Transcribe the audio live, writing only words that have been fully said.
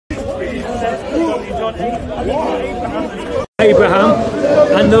Abraham,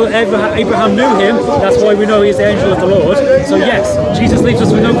 and though Abraham knew him, that's why we know he's the angel of the Lord. So yes, Jesus leaves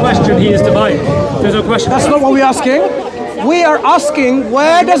us with no question, he is divine. There's no question. That's not what we're asking. We are asking,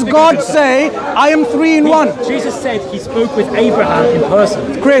 where does God say, I am 3 in 1? Jesus said he spoke with Abraham in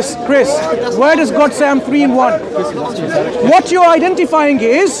person. Chris, where does God say I'm 3 in 1? What you're identifying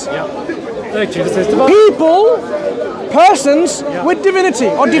is people, persons with divinity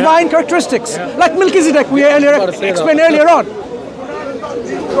or divine characteristics, like Melchizedek we explained earlier on.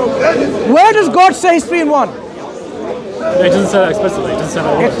 Where does God say he's 3 in 1? It doesn't say that explicitly, it doesn't say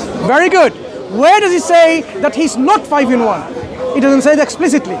that words. Very good. Where does he say that he's not 5 in 1? It doesn't say that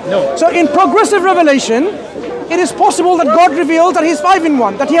explicitly. No. So in progressive revelation, it is possible that God reveals that he's 5 in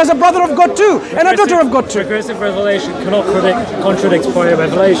 1, that he has a brother of God too, and a daughter of God too. Progressive revelation cannot contradict prior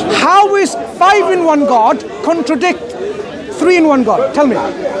revelation. How is 5 in 1 God contradict 3 in 1 God? Tell me.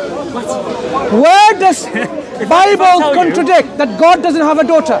 What? Where does Bible contradict that God doesn't have a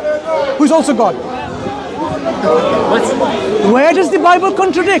daughter who's also God? What? Where does the Bible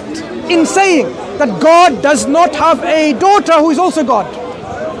contradict in saying that God does not have a daughter who is also God?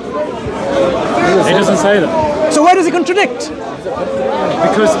 It doesn't say that. So where does he contradict?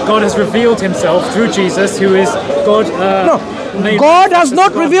 Because God has revealed himself through Jesus, who is God. No, God has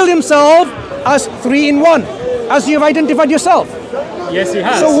not revealed himself as 3 in 1, as you have identified yourself. Yes, he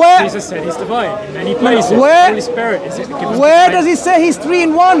has. So where, Jesus said he's divine in many places. Where, Holy Spirit is given where does he say he's 3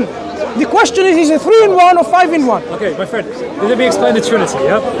 in 1? The question is he 3 in 1 or 5 in 1? Okay, my friend, let me explain the Trinity,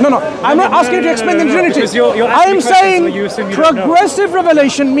 yeah? No, I'm not asking you to explain the Trinity. I am saying progressive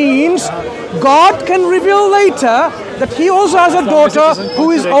revelation means God can reveal later that he also has a daughter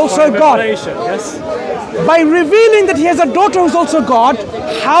who is also God. Yes. By revealing that he has a daughter who is also God,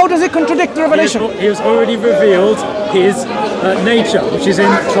 how does it contradict the revelation? He has already revealed his nature, which is in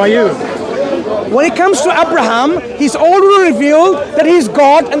triune. When it comes to Abraham, he's already revealed that he's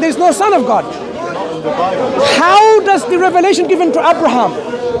God and there's no son of God. How does the revelation given to Abraham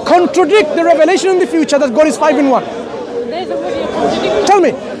contradict the revelation in the future that God is 5 in 1? Tell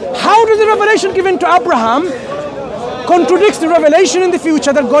me, how does the revelation given to Abraham contradicts the revelation in the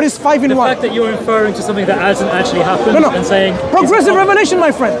future that God is 5 in 1? The fact that you're inferring to something that hasn't actually happened and saying... Progressive revelation,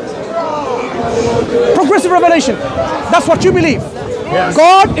 my friend. Progressive revelation. That's what you believe. Yes.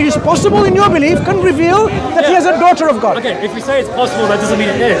 God, it is possible in your belief, can reveal that he has a daughter of God. Okay, if we say it's possible, that doesn't mean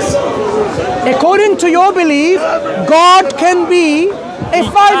it is. According to your belief, God can be a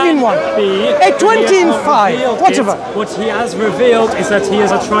 5 in 1, a 20 in 5, whatever. What he has revealed is that he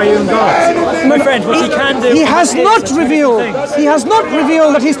is a triune God. My friend, what he can do... He has not revealed. He has not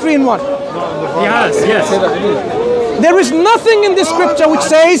revealed that he's 3 in 1. He has, yes. There is nothing in the scripture which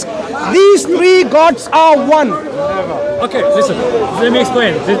says these 3 gods are 1. Okay, listen, let me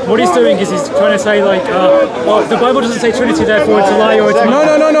explain. What he's doing is he's trying to say like, oh, the Bible doesn't say Trinity, therefore it's a lie or it's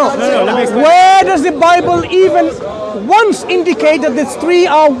not. No, let me explain. Where does the Bible even once indicate that these 3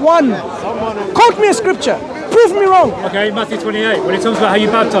 are 1? Quote me a scripture. Prove me wrong. Okay, Matthew 28, when it talks about how you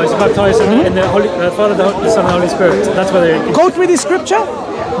baptize in the Father, the Son, and the Holy Spirit. That's where they... Quote me the scripture.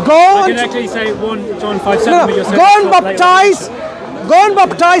 I can actually say 1 John 5:7, but you're saying... Go and baptize. Go and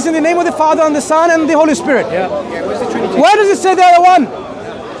baptize in the name of the Father and the Son and the Holy Spirit. Yeah. Where does it say they are 1?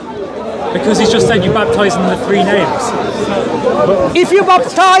 Because he's just said you baptize in the 3 names. If you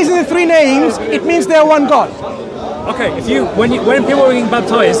baptize in the 3 names, it means they are 1 God. Okay, when people were being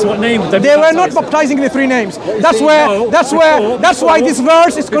baptized, what name would they be They were not baptizing in the 3 names. That's why this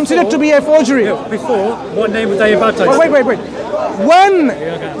verse is considered to be a forgery. Before, what name would they have baptized? Oh, wait.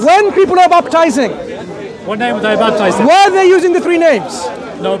 When people are baptizing, what name would they baptize in? Were they using the 3 names?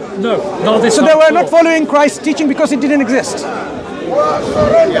 No, not this. So they were not following Christ's teaching because it didn't exist. They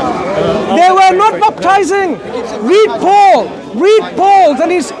were not baptizing. Read Paul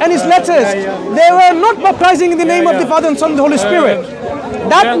and his letters. They were not baptizing in the name of the Father and Son and the Holy Spirit.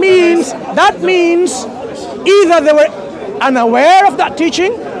 That means either they were unaware of that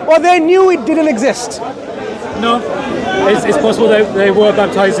teaching or they knew it didn't exist. No, it's possible they were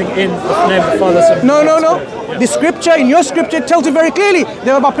baptizing in the name of the Father, Son. No. Yeah. The scripture, in your scripture, tells you very clearly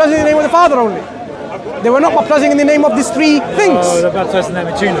they were baptizing in the name of the Father only. They were not baptizing in the name of these 3 things. Oh, they baptized in the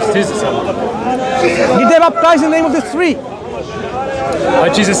name of Jesus. Did they baptize in the name of the 3?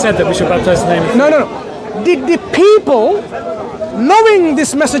 Jesus said that we should baptize in the name of... No. Did the people, knowing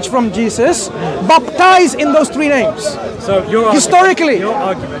this message from Jesus, baptize in those 3 names? So historically, your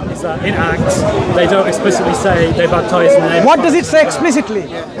argument is that in Acts they don't explicitly say they baptize in the name. What does it say explicitly?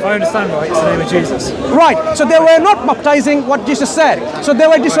 If I understand right, it's the name of Jesus. Right. So they were not baptizing what Jesus said. So they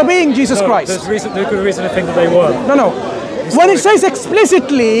were disobeying Jesus Christ. There's good reason to think that they were. No. When it says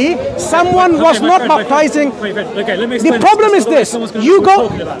explicitly, someone was not baptizing. Okay, let me explain. The problem is this: you go.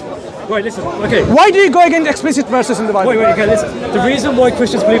 Wait, listen. Okay. Why do you go against explicit verses in the Bible? Wait. Okay, listen. The reason why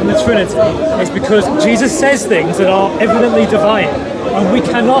Christians believe in the Trinity is because Jesus says things that are evidently divine, and we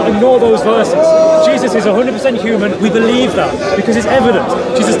cannot ignore those verses. Jesus is 100% human. We believe that because it's evident.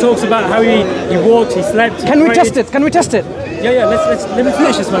 Jesus talks about how he walked, he slept. Can we test it? Can we test it? Yeah. Let me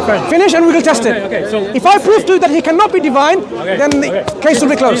finish this, my friend. Finish, and we will test it. Okay. So if I prove to you that he cannot be divine, then the case will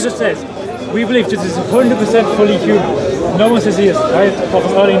be closed. Jesus says, we believe Jesus is 100% fully human. No one says he is, right? Apart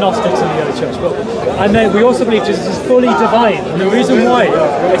from early Gnostics in the early church. And then we also believe Jesus is fully divine. And the reason why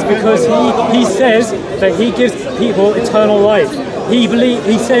is because he says that he gives people eternal life. He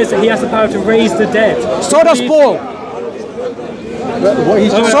says that he has the power to raise the dead. So does Paul.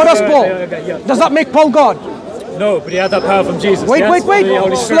 So does Paul. Does that make Paul God? No, but he had that power from Jesus. Wait.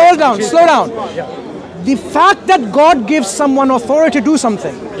 Slow down. Yeah. The fact that God gives someone authority to do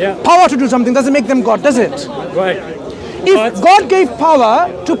something, power to do something, doesn't make them God, does it? Right. If God gave power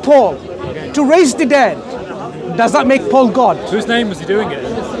to Paul to raise the dead, does that make Paul God? Whose name was he doing it?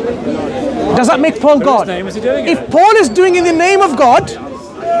 Does that make Paul God? Whose name was he doing it? If Paul is doing it in the name of God,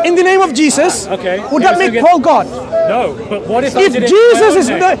 in the name of Jesus, would that make Paul God? No, but what if Jesus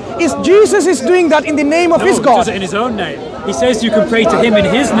is doing that in the name of his God? He does it in his own name. He says you can pray to him in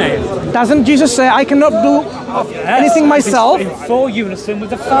his name. Doesn't Jesus say, I cannot do anything myself? In full unison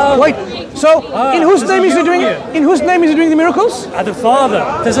with the Father. Wait, so in whose name is he doing it? In whose name is he doing the miracles? The Father.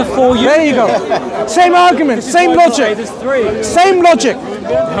 There's a full union. There you go. Same argument, same logic. There's three. Same logic.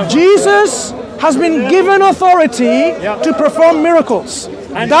 Jesus has been given authority to perform miracles.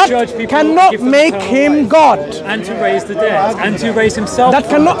 And that cannot make him God. And to raise the dead. And to raise himself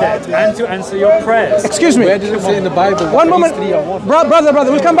from the dead. And to answer your prayers. Excuse me. Where does it say in the Bible? One moment.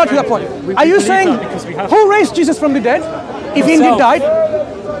 Brother, we'll come back to that point. Are you saying who raised Jesus from the dead? If he indeed died?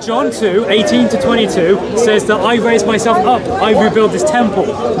 John 2:18-22 says that I raised myself up. I rebuild this temple.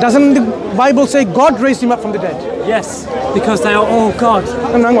 Doesn't the Bible say God raised him up from the dead? Yes, because they are all God.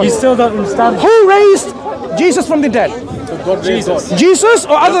 You still don't understand. Who raised Jesus from the dead? Jesus. Jesus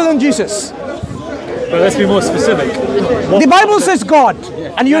or other than Jesus? But let's be more specific. The Bible says God,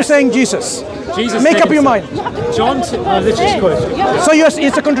 and you're saying Jesus. Jesus. Make up your mind. John, literally quote. So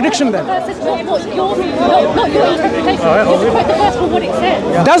it's a contradiction then. Not your interpretation. You quote the verse for what it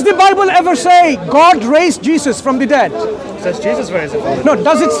says. Does the Bible ever say God raised Jesus from the dead? It says Jesus raised him. No,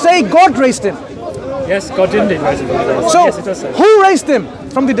 does it say God raised him? Yes, God did raise him from the dead. So, yes, it does say. Who raised him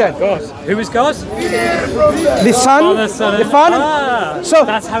from the dead? God. Who is God? The Son, the Father. So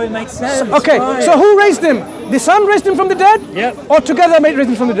that's how it makes sense. Okay, right. So who raised him? The Son raised him from the dead? Yep. Or together raised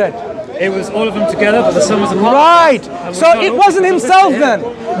him from the dead? It was all of them together, but the Son was a part. Right. So it wasn't himself then.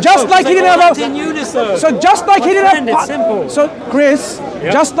 Just like he didn't have So just like he didn't have. It's simple. So Chris,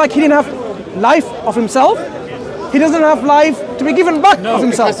 just like he didn't have life of himself, he doesn't have life to be given back of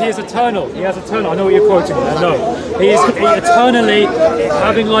himself. Because he is eternal. He has eternal. I know what you're quoting. I know. He is eternally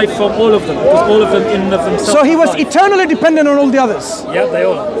having life from all of them, because all of them in and of themselves. So he was eternally dependent on all the others. Yeah, they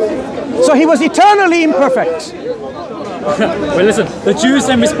all are. So he was eternally imperfect. Well, listen, the Jews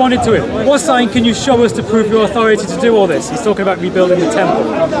then responded to him. What sign can you show us to prove your authority to do all this? He's talking about rebuilding the temple.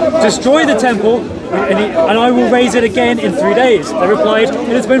 Destroy the temple, and I will raise it again in 3 days. They replied, it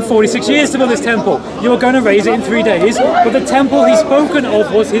has been 46 years to build this temple. You are going to raise it in 3 days. But the temple he's spoken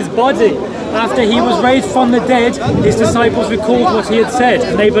of was his body. After he was raised from the dead, his disciples recalled what he had said,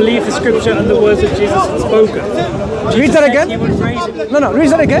 and they believed the scripture and the words that Jesus had spoken. Read that again? No, read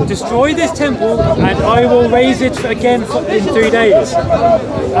that again. Destroy this temple, and I will raise it again in 3 days.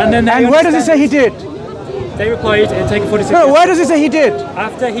 And where does it say he did? They replied, it'll take 46 No, years. where does it say he did?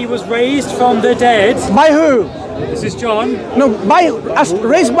 After he was raised from the dead. By who? This is John. No,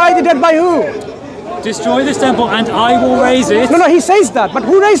 raised by the dead by who? Destroy this temple, and I will raise it. No, he says that, but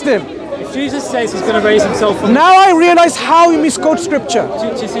who raised him? Jesus says he's going to raise himself from Now I realize how you misquote scripture. Do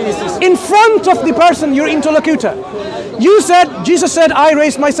you see this? In front of the person, your interlocutor. You said, Jesus said, I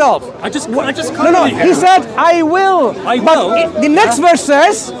raised myself. I just No, he said, I will. But the next verse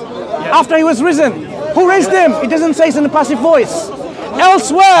says, after he was risen, who raised him? It doesn't say it's in a passive voice.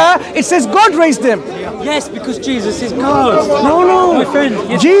 Elsewhere, it says God raised him. Yes, because Jesus is God. No. My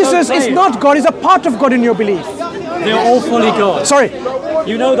friend, Jesus is not God, he's a part of God in your belief. They are all fully God. Sorry.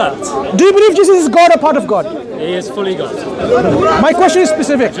 You know that. Do you believe Jesus is God or part of God? He is fully God. My question is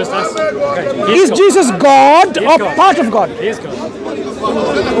specific. Just ask. Okay. Is Jesus God or God. part of God? He is God.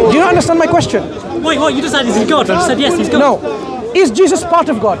 Do you not understand my question? Wait, what? You just said he's God. I just said yes, he's God. No. Is Jesus part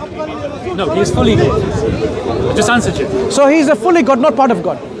of God? No, he is fully God. I just answered you. So he is a fully God, not part of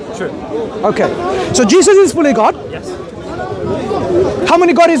God? True. Okay. So Jesus is fully God? Yes. How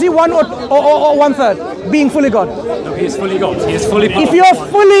many God is he? One or one third? Being fully God. No, he is fully God. He is fully If you're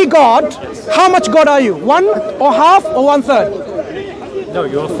fully God, how much God are you? One or half or one third? No,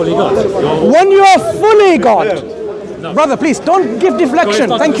 you're fully God. When you are fully God, brother, please don't give deflection.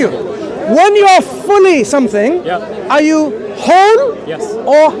 Thank you. When you are fully something, are you whole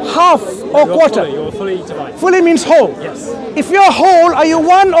or half or quarter? You're fully divine. Fully means whole. Yes. If you're whole, are you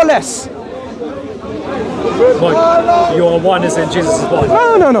one or less? Well, you're one as in Jesus is one.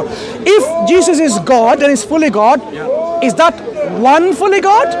 No. If Jesus is God and is fully God, is that one fully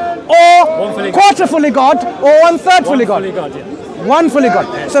God or fully quarter fully God or one third fully God? Fully God, yeah. One fully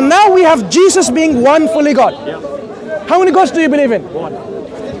God. So now we have Jesus being one fully God. How many gods do you believe in? One.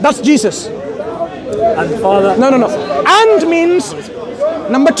 That's Jesus. And Father. No. And means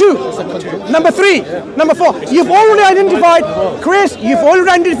number two, number three, number four. You've already identified, Chris, you've already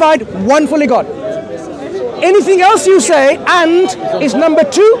identified one fully God. Anything else you say and is number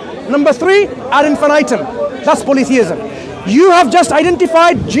two, number three, ad infinitum. That's polytheism. You have just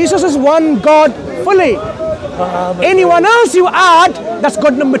identified Jesus as one God fully. Anyone else you add, that's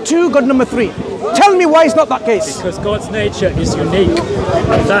God number two, God number three. Tell me why it's not that case. Because God's nature is unique.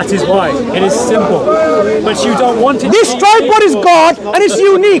 That is why. It is simple. But you don't want it. This tripod is God and it's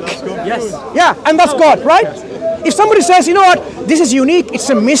unique. Yes. Yeah, and that's God, right? If somebody says, you know what, this is unique, it's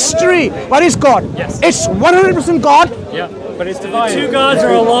a mystery, what is God? Yes. It's 100% God. Yeah, but it's divine. The two gods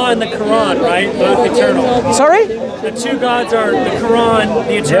are Allah and the Quran, right? Both eternal. Sorry? The two gods are the Quran,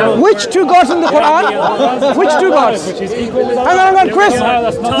 the eternal. Which two gods in the Quran? Which two gods? Which is equal with Hang on, Chris.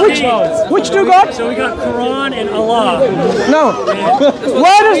 Which two gods? So we got Quran and Allah. No.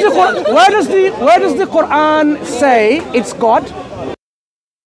 Where does the Quran say it's God?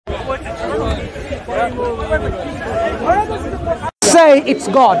 Say it's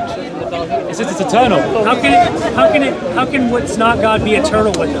God. It says it's eternal. How can what's not God be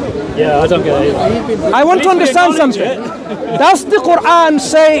eternal with them? Yeah, I don't get it either. I want to understand something. Does the Quran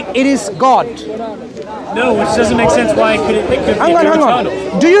say it is God? No, which doesn't make sense why it could be Hang eternal.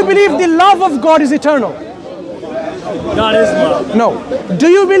 on. Do you believe the love of God is eternal? God is love. No. Do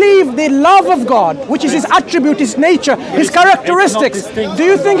you believe the love of God, which is his attribute, his nature, his characteristics, do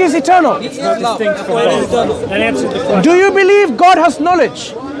you think is eternal? It's not distinct from God. That answered the question. Do you believe God has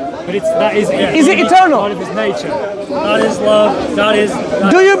knowledge? But that is Is it eternal? part of his nature. God is love. God is.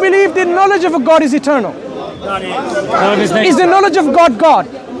 Do you believe the knowledge of a God is eternal? God is. Part of his nature. Is the knowledge of God God?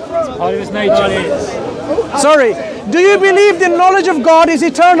 It's part of his nature. God is. Sorry. Do you believe the knowledge of God is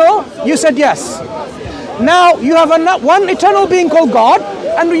eternal? You said yes. Now you have one eternal being called God,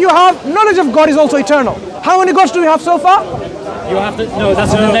 and you have knowledge of God is also eternal. How many gods do we have so far? You have to. No,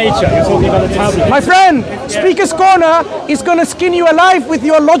 that's in the nature. You're talking about the tablet. My friend, Speaker's Corner is going to skin you alive with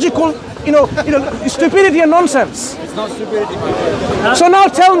your logical, stupidity and nonsense. It's not stupidity. So now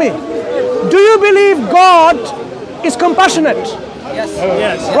tell me, do you believe God is compassionate? Yes.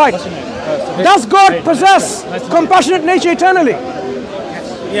 Yes. Right. Does God possess compassionate nature eternally?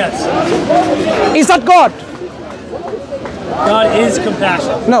 Yes. Is that God? God is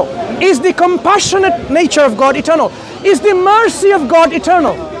compassionate. No. Is the compassionate nature of God eternal? Is the mercy of God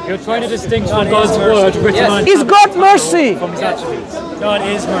eternal? You're trying to distinguish from God's word written on. Is God mercy? From his attributes. God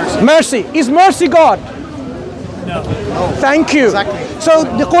is mercy. Mercy. Is mercy God? No. Thank you. So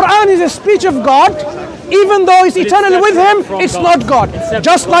the Quran is a speech of God. Even though it's eternally with him, it's not God.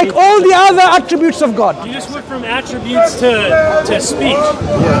 Just like all the other attributes of God. You just went from attributes to speech.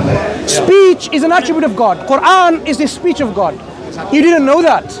 Speech is an attribute of God. Quran is the speech of God. You didn't know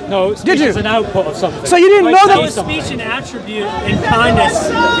that? No, Did you? It's an output of something. So you didn't know So that? is speech an attribute in kindness?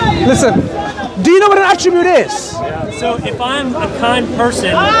 Listen, do you know what an attribute is? So if I'm a kind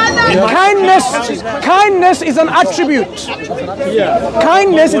person, Kindness is an attribute. Yeah.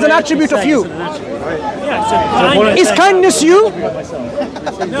 Kindness is an attribute of you. yeah, so kindness. Is kindness you?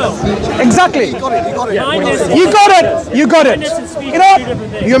 No. Exactly. Kindness. You got it. Kindness and speech You are know two different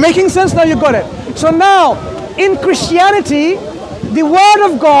what? things. You're making sense now, you got it. So now, in Christianity, the word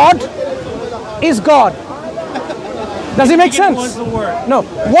of God is God. Does it make sense? What's the word? No.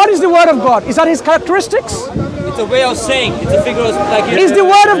 What is the word of God? Is that his characteristics? It's a way of saying. It's a figure of like. Is the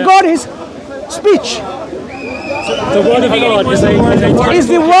word of God his speech? The word of God is a Is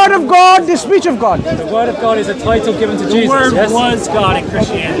the word of God the speech of God? The word of God is a title given to The Jesus. word Yes. was God in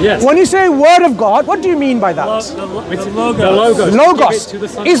Christianity. Yes. When you say word of God, what do you mean by that? The The logos. logos. Logos. Give it to the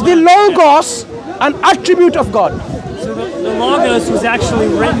Son Is of the Man. logos an attribute of God? So the logos was actually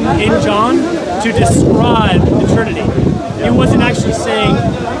written in John to describe the Trinity. He wasn't actually saying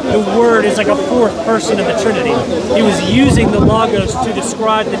the word is like a fourth person of the Trinity. He was using the logos to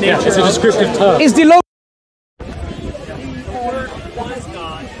describe the nature It's a of descriptive term. Is the logos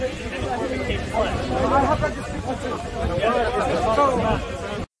and the Word became flesh.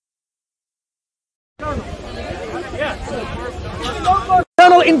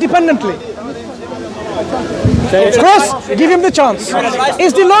 Eternal independently. Chris, give him the chance.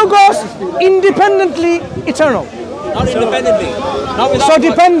 Is the Logos independently eternal? Not independently. Not without So God.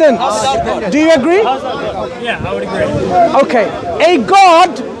 dependent. Not without God. Do you agree? Yeah, I would agree. Okay. A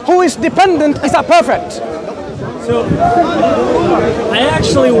God who is dependent, is that perfect? So, I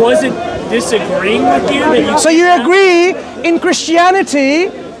actually wasn't disagreeing with you that you. So you agree in Christianity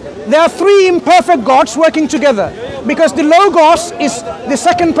there are three imperfect gods working together. Because the Logos is the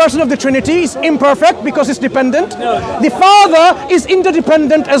second person of the Trinity, is imperfect because it's dependent. The Father is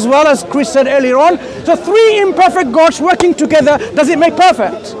interdependent as well, as Chris said earlier on. So three imperfect gods working together, does it make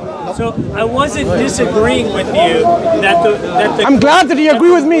perfect? So I wasn't disagreeing with you that the I'm glad that you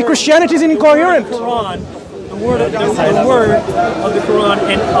agree with me. Christianity is incoherent. Quran, the word of the Quran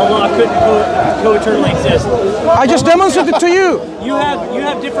and Allah couldn't co-eternally exist. I just demonstrated to you. You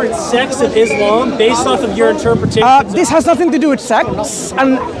have different sects of Islam based off of your interpretation. This has nothing to do with sects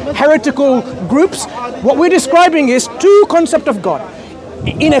and heretical groups. What we're describing is two concepts of God.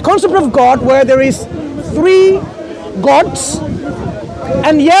 In a concept of God where there is three gods,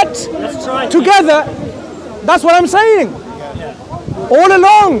 and yet together, that's what I'm saying. All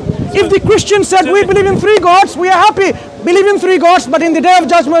along, if the Christian said we believe in three gods, we are happy. Believe in three gods, but in the day of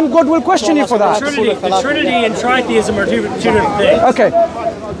judgment, God will question you for that. The Trinity and tritheism are two different things. Okay.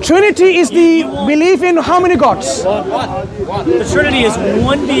 Trinity is the belief in how many gods? The Trinity is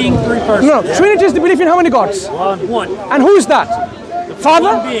one being, three persons. No, Trinity is the belief in how many gods? One. And who is that? Father?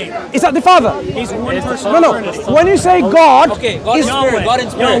 One being. Is that the Father? He's one person. No. When you say God, Okay, God in is, spirit. God in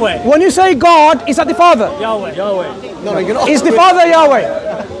spirit. Yahweh. when you say God, is that the Father? Yahweh. Is the Father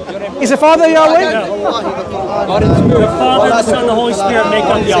Yahweh? Is the Father Yahweh? God in spirit. The Father, the Son, the Holy Spirit make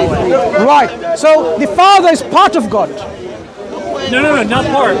up Yahweh. Right. So the Father is part of God. No, not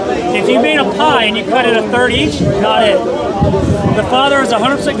part. If you made a pie and you cut it a third each, not it. The Father is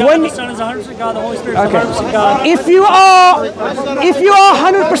 100% God, the Son is 100% God, the Holy Spirit is 100% God. If you are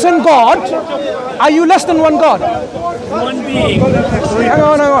 100% God, are you less than one God? One being. Hang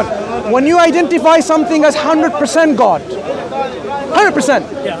on. When you identify something as 100% God,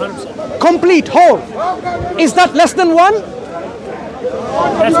 100%, Yeah, 100%. complete, whole, is that less than one?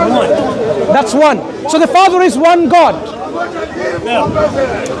 That's one. That's one. So the Father is one God. No.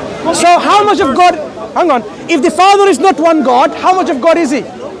 So how much of God, hang on, if the Father is not one God, how much of God is he?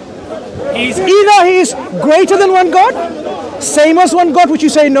 He's Either he is greater than one God, same as one God, which you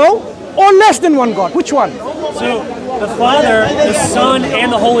say no, or less than one God. Which one? so the Father, the Son,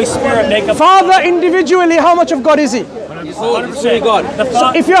 and the Holy Spirit make up Father individually, how much of God is he? 100% God.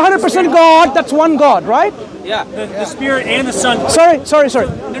 The, If you're 100% God, that's one God, right? Yeah. the Spirit and the Son. Sorry.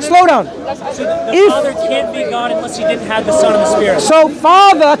 Slow down. So the If- Father can't be God unless he didn't have the Son and the Spirit. So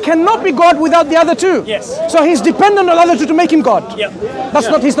Father cannot be God without the other two. Yes. So he's dependent on the other two to make him God. Yep.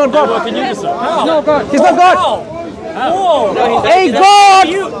 He's not God. Can you decide? He's not God. How? Whoa.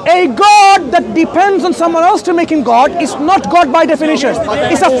 A God that depends on someone else to make him God is not God by definition.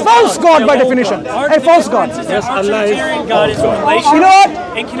 It's a false God by definition. A false God. Yes, our Trinitarian God is relational. You know what?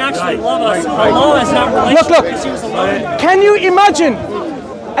 And can actually love us. Allah is not relational. Look. because he was alone. Can you imagine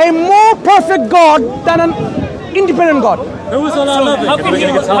a more perfect God than an independent God? Who was Allah loving? How can he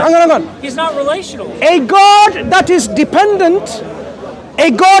Hang on. He's not relational. A God that is dependent,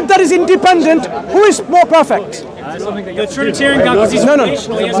 a God that is independent, who is more perfect? The Trinitarian God, because he's No.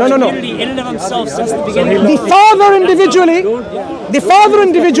 relational, he has No. community in and of himself since the beginning. The Father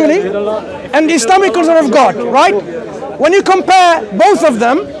individually, and the Islamic concept of God, right? When you compare both of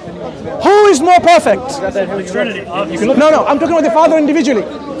them, who is more perfect? The Trinity, obviously. No, I'm talking about the Father individually.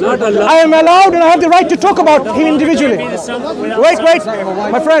 I am allowed and I have the right to talk about him individually. Be the Son without Wait, the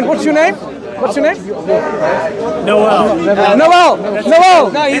Son. my friend, what's your name? Noel. Noel.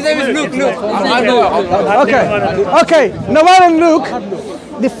 No, his name is Luke. Okay, Noel and Luke,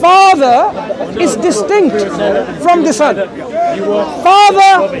 the Father is distinct from the Son.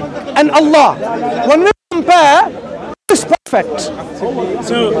 Father and Allah. When we compare, is perfect.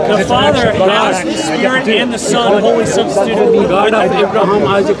 So the Father has the Spirit and the Son wholly substituted. God of Abraham,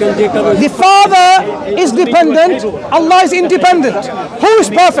 Isaac, and Jacob. The Father is dependent, Allah is independent. Who is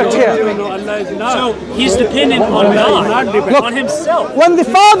perfect here? So he's dependent on God, on himself. When the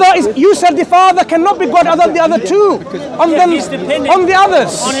Father is, you said the Father cannot be God other than the other two. On He's dependent the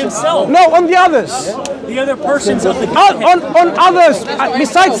others. on himself. No, on the others. the other persons of the On others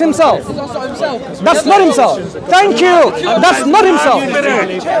besides himself. That's not himself. Thank you. That's not himself.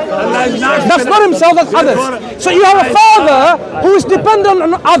 That's not himself, that's others. So you have a father who is dependent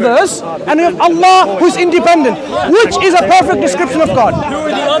on others, and you have Allah who is independent, which is a perfect description of God. Who are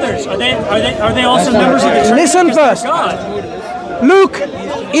the others? Are they also members of the Trinity? Listen first. God. Luke,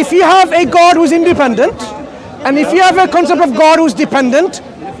 if you have a God who is independent, and if you have a concept of God who is dependent,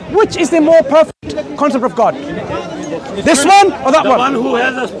 which is the more perfect concept of God? This one or that The one? one who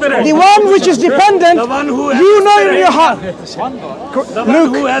has a spirit. The one which is dependent, The one who has you know spirit. in your heart. The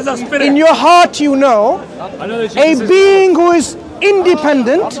one who has a spirit. In your heart you know a being who is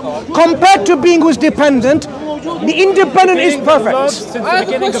independent compared to being who is dependent. The independent is perfect. I have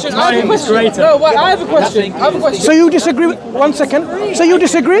a question. I have a question. No, wait, I have a question. I have a question. So you disagree with, 1 second. So you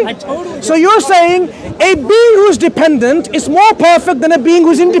disagree? I totally So you're saying a being who's dependent is more perfect than a being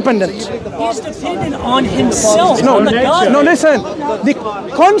who's independent. He's dependent on himself, No, on the God. no, listen. The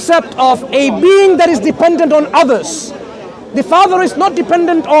concept of a being that is dependent on others. The Father is not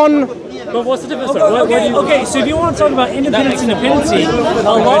dependent on. But what's the difference? Though? Okay, so if you want to talk about independence and dependency,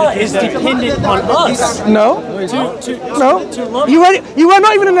 Allah is dependent on us. No, no. To love You were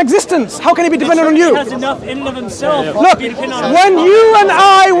not even in existence. How can he be dependent on He you? has enough in and of himself Look, to be dependent on us. when you and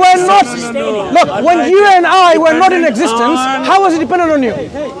I were not. Look, when you and I were not in existence, how was he dependent on you?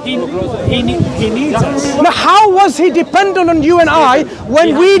 He needs us. Now, how was he dependent on you and I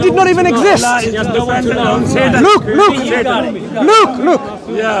when we did not even exist? Allah is dependent on Satan. Look, You got it. look.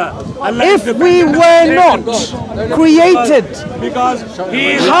 Yeah. Allah If is we dependent were on not Satan. created, Because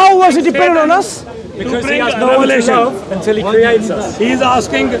he is how was he dependent on us? Because he bring has no one to revelation. love until he creates us. He is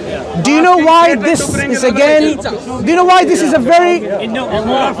asking. Do you know why this is again? Do you know why this is a very? No,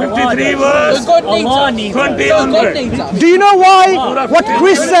 Allah, 53 verse. Allah needs us. 20. Do you know why what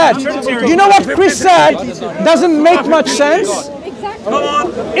Chris said? Do you know what Chris said doesn't make much sense? Come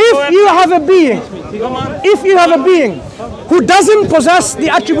on. If you have a being, who doesn't possess the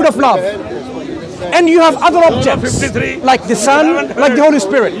attribute of love, and you have other objects 53. like the Son, like the Holy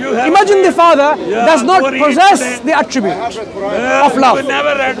Spirit. Imagine the Father does not possess the attribute of love.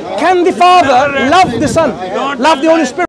 Never read. Can the Father love the Son, love the Holy Spirit?